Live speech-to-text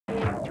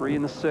3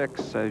 and the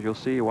 6. As you'll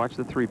see, watch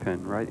the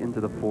 3-pin right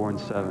into the 4 and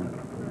 7.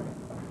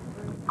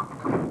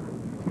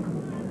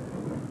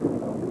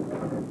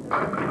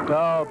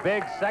 Oh,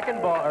 big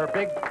second ball, or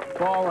big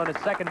ball on his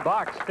second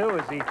box, too,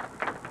 as he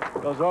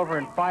goes over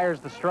and fires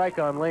the strike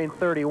on lane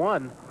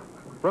 31,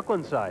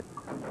 Brooklyn side.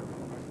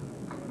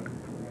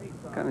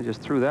 Kind of just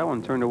threw that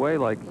one, turned away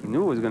like he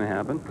knew it was going to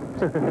happen.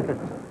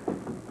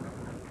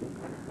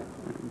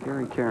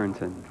 Gary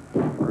Carrington,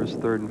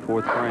 first, third, and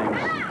fourth frames.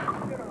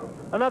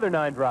 Another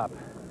 9-drop.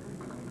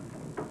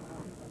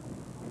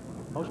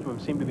 Most of them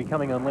seem to be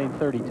coming on lane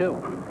 32.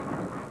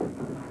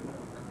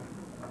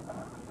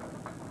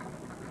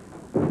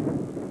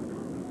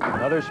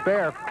 Another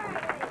spare.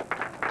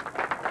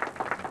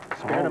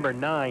 Spare number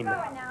 9.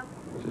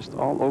 Just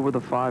all over the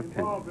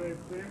 5-pin.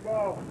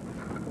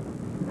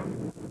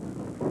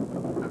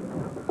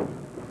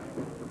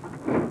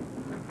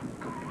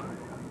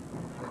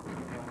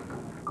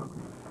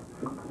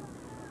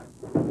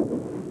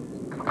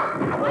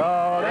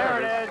 Oh,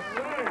 there it is.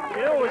 You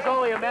knew it was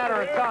only a matter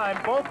of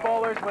time. Both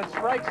bowlers with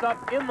strikes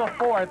up in the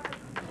 4th.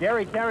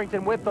 Gary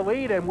Carrington with the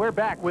lead, and we're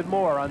back with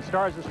more on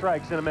Stars and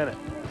Strikes in a minute.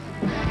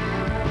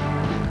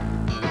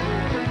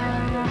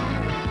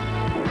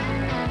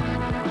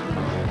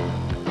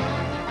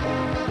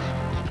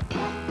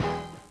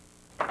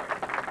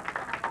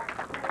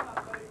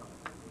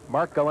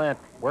 Mark Gallant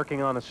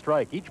working on a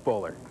strike. Each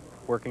bowler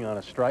working on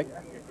a strike.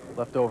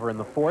 Left over in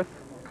the 4th.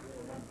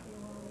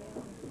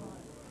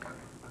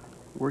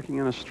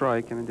 Working on a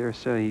strike, and I dare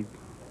say he's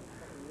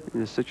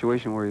in a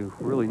situation where he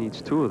really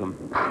needs 2 of them.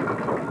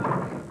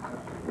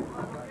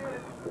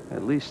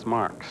 At least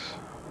marks.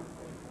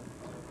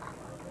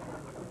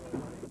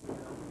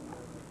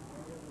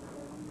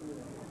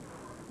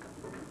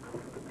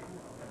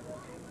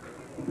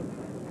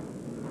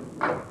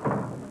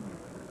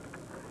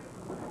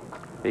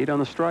 Eight on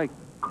the strike,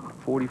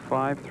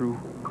 45 through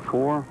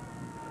 4.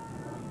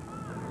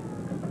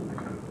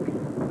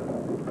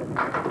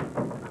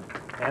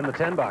 And the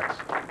 10 box.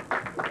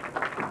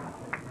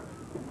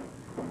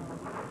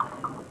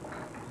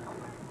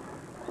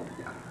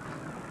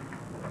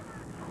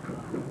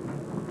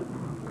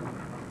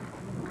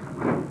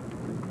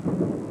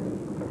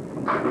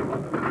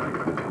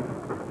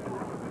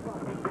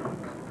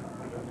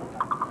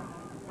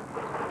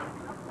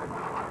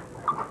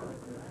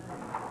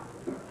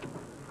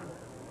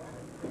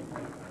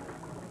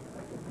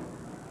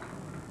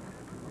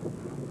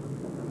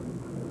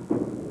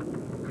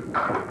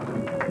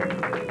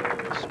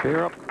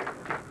 Spare up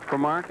for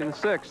Mark in the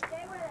 6th.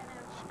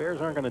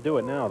 Spares aren't going to do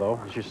it now, though,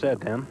 as you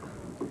said, Dan.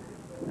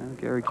 Now,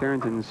 Gary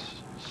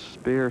Carrington's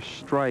spare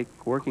strike,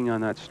 working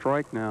on that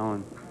strike now,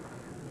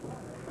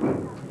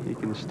 and he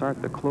can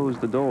start to close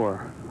the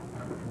door.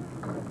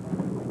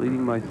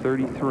 Leading by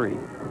 33.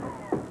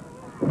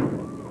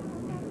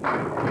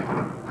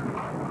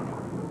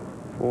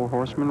 4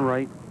 horsemen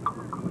right,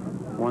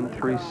 1,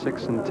 3,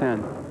 6, and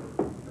 10.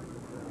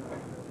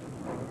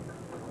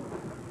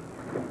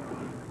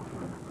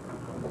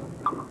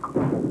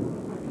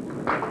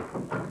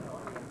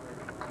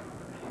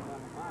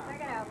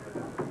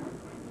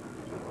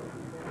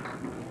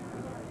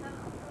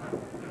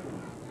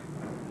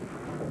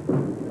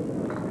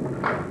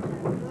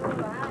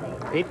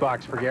 Eight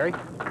box for Gary.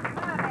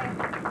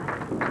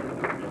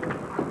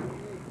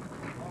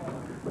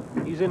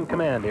 He's in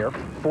command here.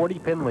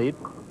 40-pin lead.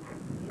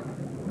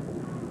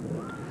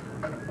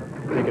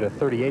 Make it a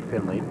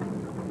 38-pin lead.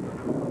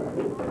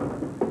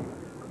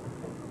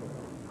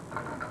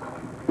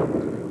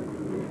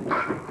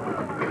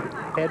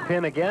 Head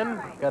pin again.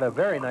 Got a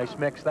very nice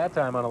mix that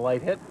time on a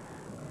light hit.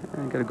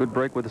 And got a good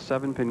break with a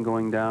 7-pin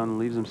going down.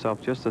 Leaves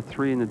himself just a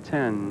 3 and a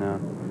 10. I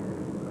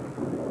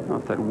don't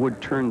know if that would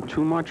turn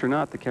too much or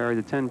not to carry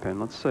the 10-pin.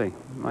 Let's see.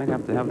 Might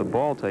have to have the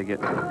ball take it.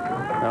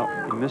 Well,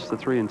 he missed the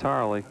 3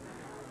 entirely.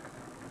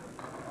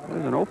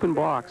 There's an open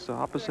box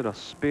opposite a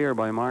spare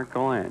by Mark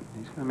Gallant.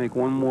 He's going to make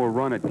one more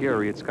run at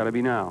Gary. It's got to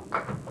be now.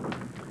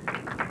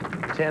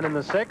 10 in the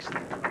 6th.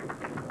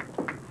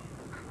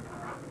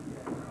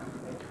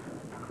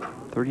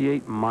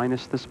 38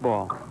 minus this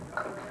ball.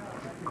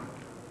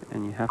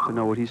 And you have to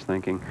know what he's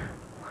thinking.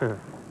 He's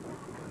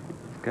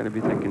got to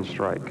be thinking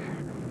strike.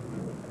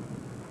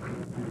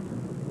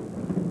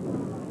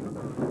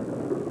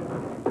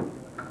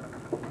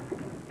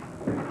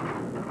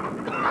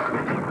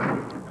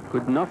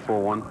 Good enough for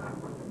one,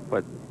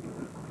 but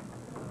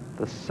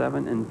the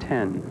 7 and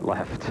 10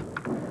 left.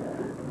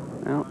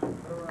 Well,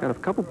 got a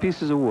couple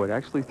pieces of wood,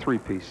 actually 3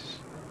 pieces.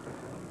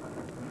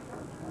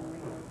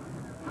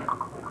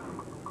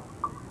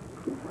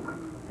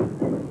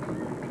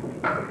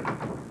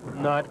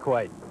 Not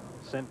quite.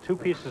 Sent 2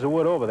 pieces of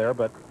wood over there,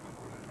 but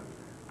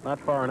not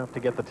far enough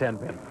to get the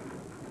 10-pin.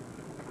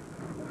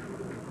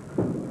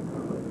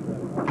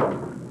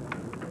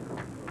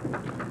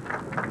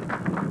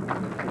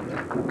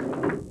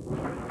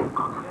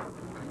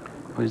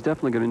 He's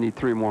definitely going to need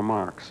 3 more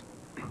marks.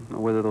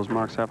 Whether those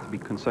marks have to be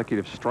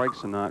consecutive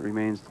strikes or not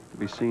remains to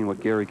be seen what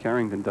Gary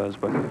Carrington does,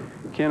 but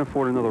can't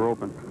afford another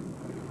open.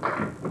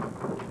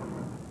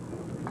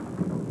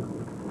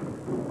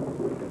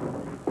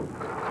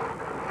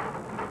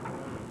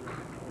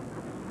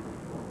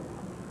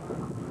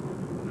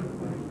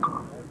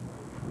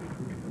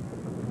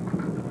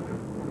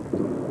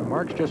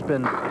 Mark's just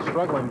been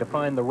struggling to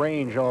find the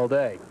range all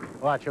day.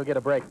 Watch, he'll get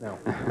a break now.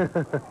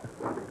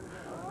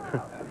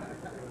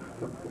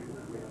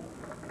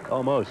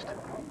 Almost.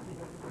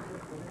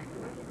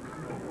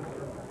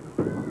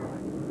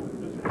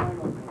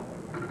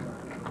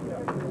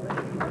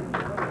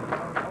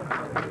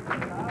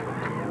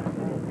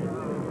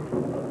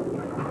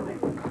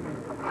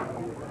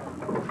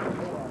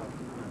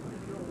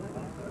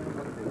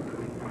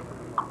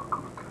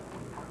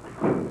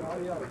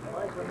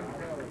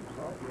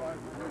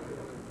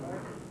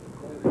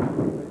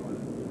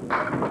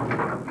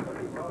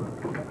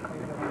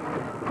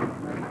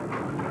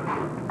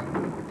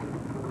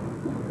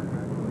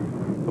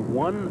 The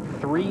 1,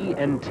 3,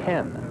 and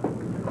 10.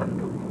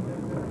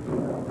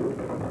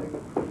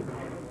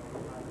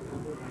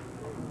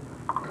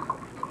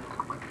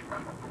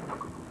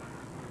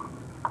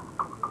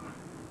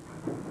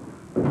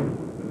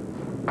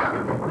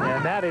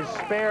 And that is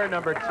spare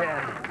number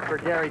 10 for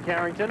Gary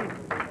Carrington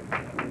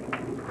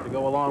to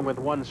go along with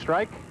one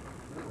strike.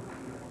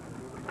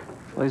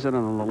 Plays it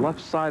on the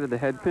left side of the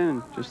head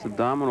pin, just a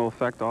domino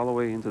effect all the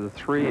way into the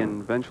 3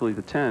 and eventually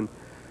the 10.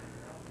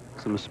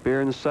 Some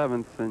spare in the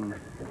 7th, and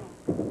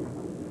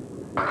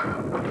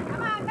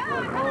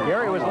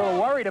Gary was a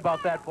little worried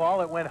about that ball.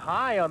 It went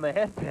high on the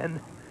head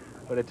pin,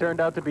 but it turned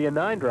out to be a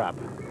 9-drop.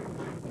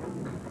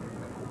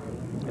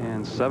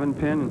 And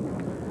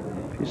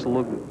 7-pin, piece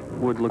of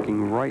wood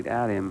looking right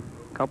at him.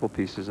 A couple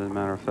pieces, as a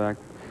matter of fact.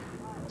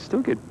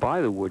 Still get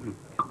by the wood and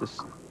get this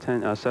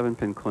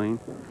 7-pin clean.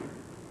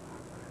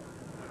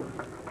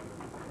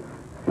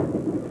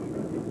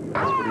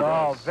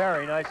 Oh,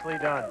 very nicely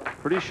done.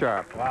 Pretty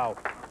sharp. Wow.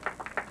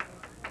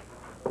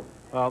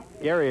 Well,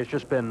 Gary has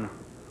just been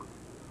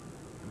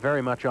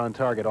very much on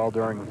target all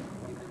during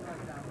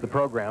the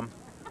program.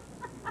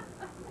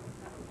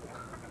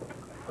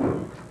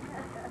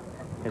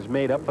 Has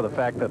made up for the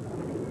fact that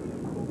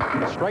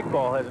the strike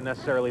ball hasn't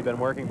necessarily been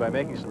working by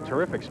making some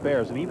terrific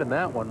spares. And even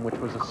that one, which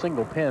was a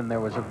single pin, there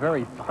was a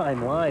very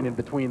fine line in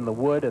between the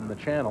wood and the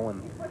channel,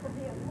 and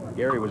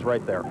Gary was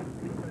right there.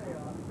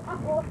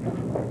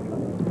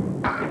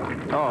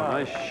 Oh,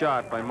 nice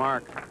shot by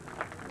Mark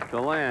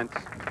Gallant.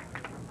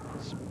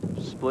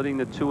 Splitting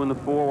the 2 and the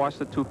 4. Watch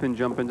the 2-pin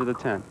jump into the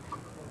 10.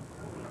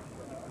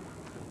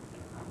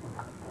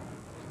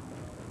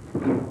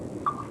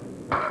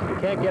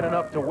 He can't get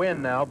enough to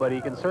win now, but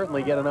he can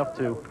certainly get enough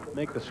to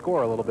make the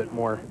score a little bit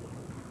more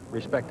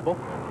respectable.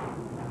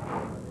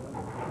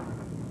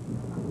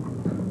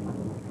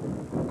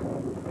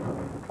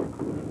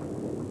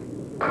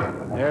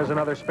 There's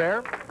another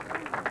spare.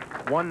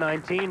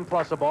 119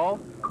 plus a ball.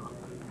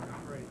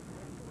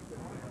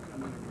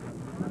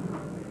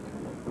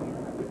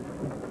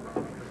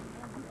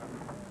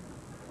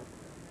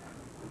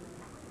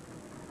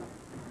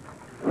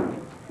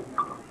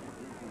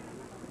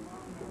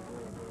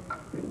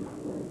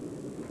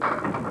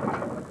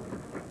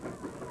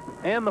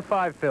 And the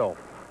 5 fill.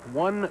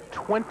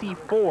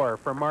 124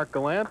 for Mark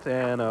Gallant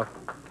and a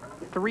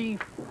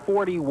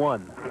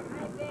 341.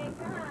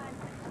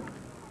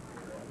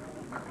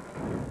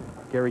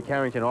 Gary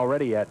Carrington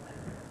already at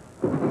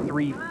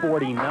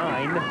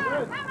 349.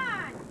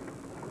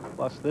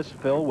 Plus this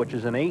fill, which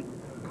is an 8.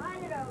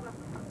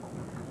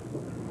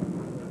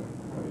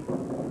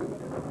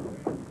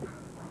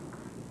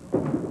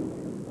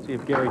 See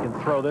if Gary can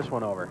throw this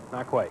one over.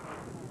 Not quite.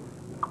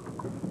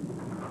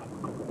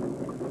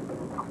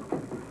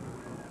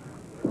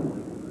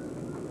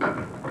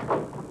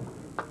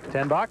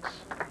 $10.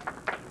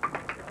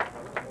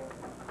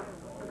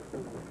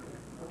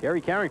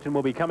 Gary Carrington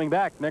will be coming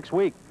back next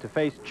week to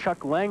face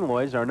Chuck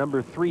Langlois, our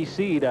number 3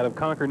 seed out of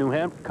Concord, New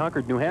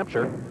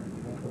Hampshire.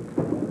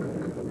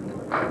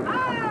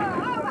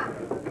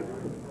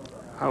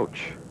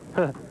 Ouch.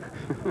 Well,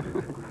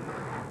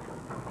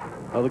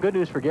 the good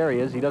news for Gary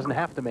is he doesn't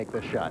have to make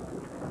this shot.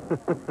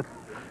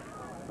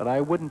 But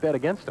I wouldn't bet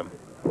against him,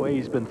 the way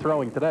he's been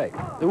throwing today.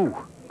 Ooh.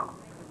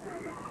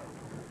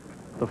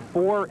 The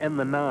 4 and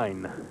the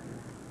 9.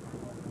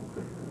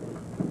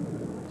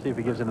 See if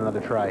he gives it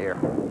another try here.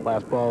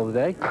 Last ball of the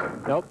day.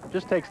 Nope,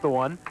 just takes the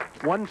 1.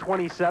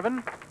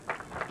 127.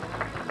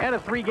 And a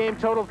 3-game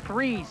total,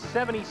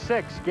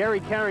 376. Gary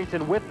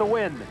Carrington with the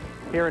win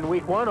here in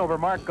week 1 over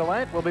Mark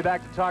Gallant. We'll be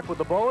back to talk with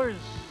the bowlers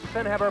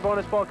and have our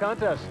bonus ball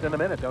contest in a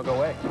minute. Don't go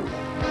away.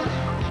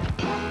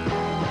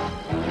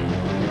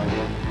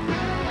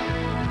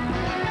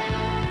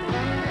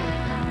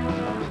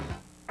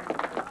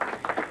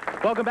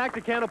 Welcome back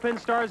to Candlepin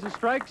Stars and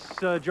Strikes.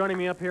 Joining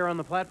me up here on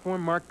the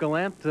platform, Mark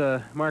Gallant.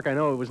 Mark, I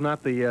know it was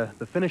not the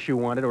finish you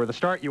wanted, or the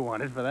start you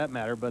wanted, for that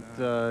matter, but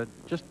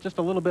just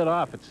a little bit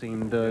off, it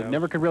seemed. Yeah.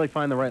 Never could really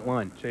find the right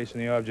line. Chasing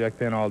the object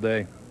pin all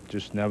day.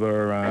 Just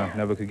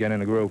never could get in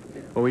the groove.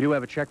 Well, we do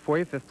have a check for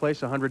you, 5th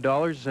place,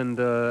 $100, and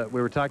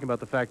we were talking about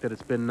the fact that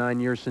it's been 9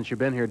 years since you've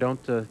been here.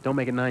 Don't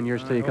make it 9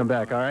 years till you come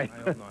back, all right?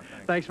 I hope not.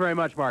 Thanks very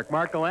much, Mark.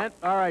 Mark Gallant.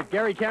 All right,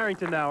 Gary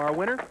Carrington now, our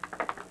winner.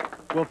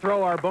 We'll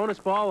throw our bonus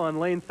ball on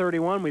lane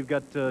 31. We've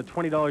got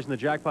 $20 in the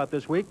jackpot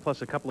this week,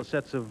 plus a couple of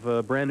sets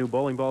of brand new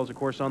bowling balls, of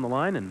course, on the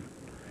line, and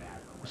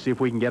we'll see if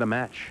we can get a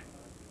match.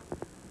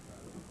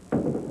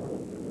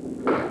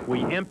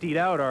 We emptied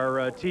out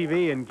our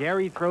TV, and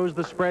Gary throws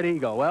the spread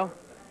eagle. Well,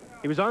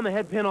 he was on the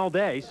head pin all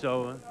day,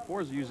 so...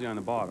 Fours are usually on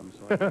the bottom,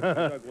 so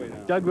dug way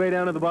down. Dug way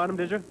down to the bottom,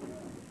 did you?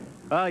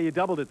 You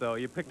doubled it, though.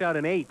 You picked out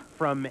an 8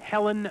 from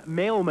Helen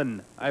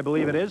Mailman, I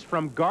believe it is,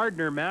 from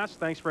Gardner, Mass.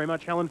 Thanks very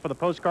much, Helen, for the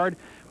postcard.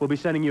 We'll be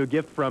sending you a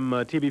gift from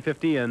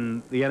TB50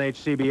 and the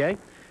NHCBA.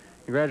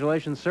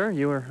 Congratulations, sir.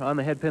 You were on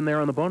the head pin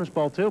there on the bonus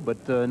ball, too,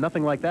 but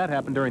nothing like that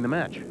happened during the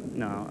match.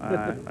 No,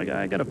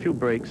 I got a few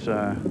breaks,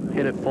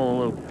 hit it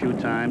full a few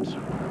times.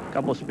 A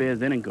couple of spares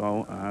didn't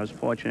go. I was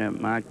fortunate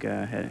Mark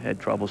had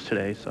troubles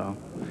today, so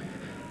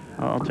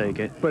I'll take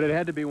it. But it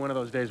had to be one of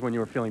those days when you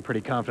were feeling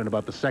pretty confident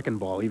about the second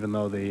ball, even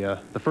though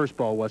the first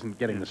ball wasn't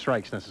getting the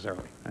strikes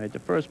necessarily. All right, the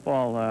first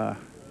ball,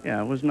 yeah,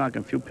 I was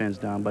knocking a few pins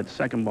down, but the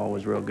second ball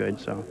was real good,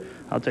 so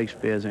I'll take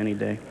spares any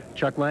day.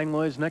 Chuck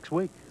Langlois is next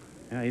week.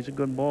 Yeah, he's a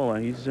good bowler.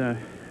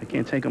 I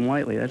can't take him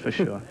lightly, that's for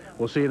sure.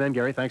 We'll see you then,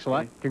 Gary. Thanks a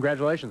lot.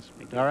 Congratulations.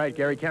 All right,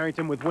 Gary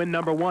Carrington with win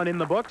number 1 in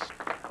the books,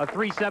 a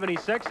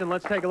 376, and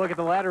let's take a look at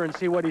the ladder and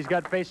see what he's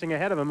got facing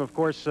ahead of him. Of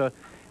course,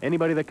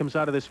 anybody that comes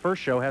out of this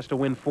first show has to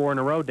win 4 in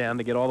a row down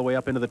to get all the way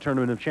up into the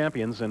Tournament of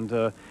Champions,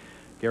 and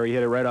Gary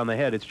hit it right on the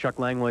head. It's Chuck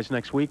Langlois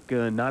next week.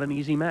 Not an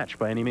easy match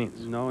by any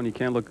means. No, and you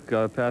can't look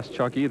past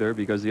Chuck either,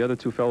 because the other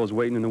two fellows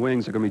waiting in the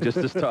wings are going to be just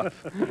as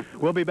tough.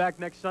 We'll be back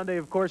next Sunday,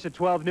 of course, at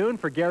 12 noon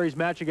for Gary's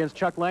match against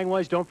Chuck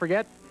Langlois. Don't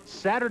forget,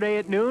 Saturday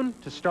at noon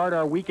to start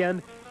our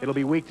weekend. It'll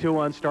be week 2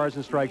 on Stars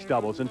and Strikes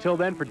doubles. Until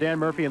then, for Dan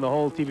Murphy and the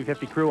whole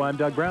TV50 crew, I'm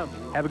Doug Brown.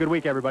 Have a good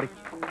week, everybody.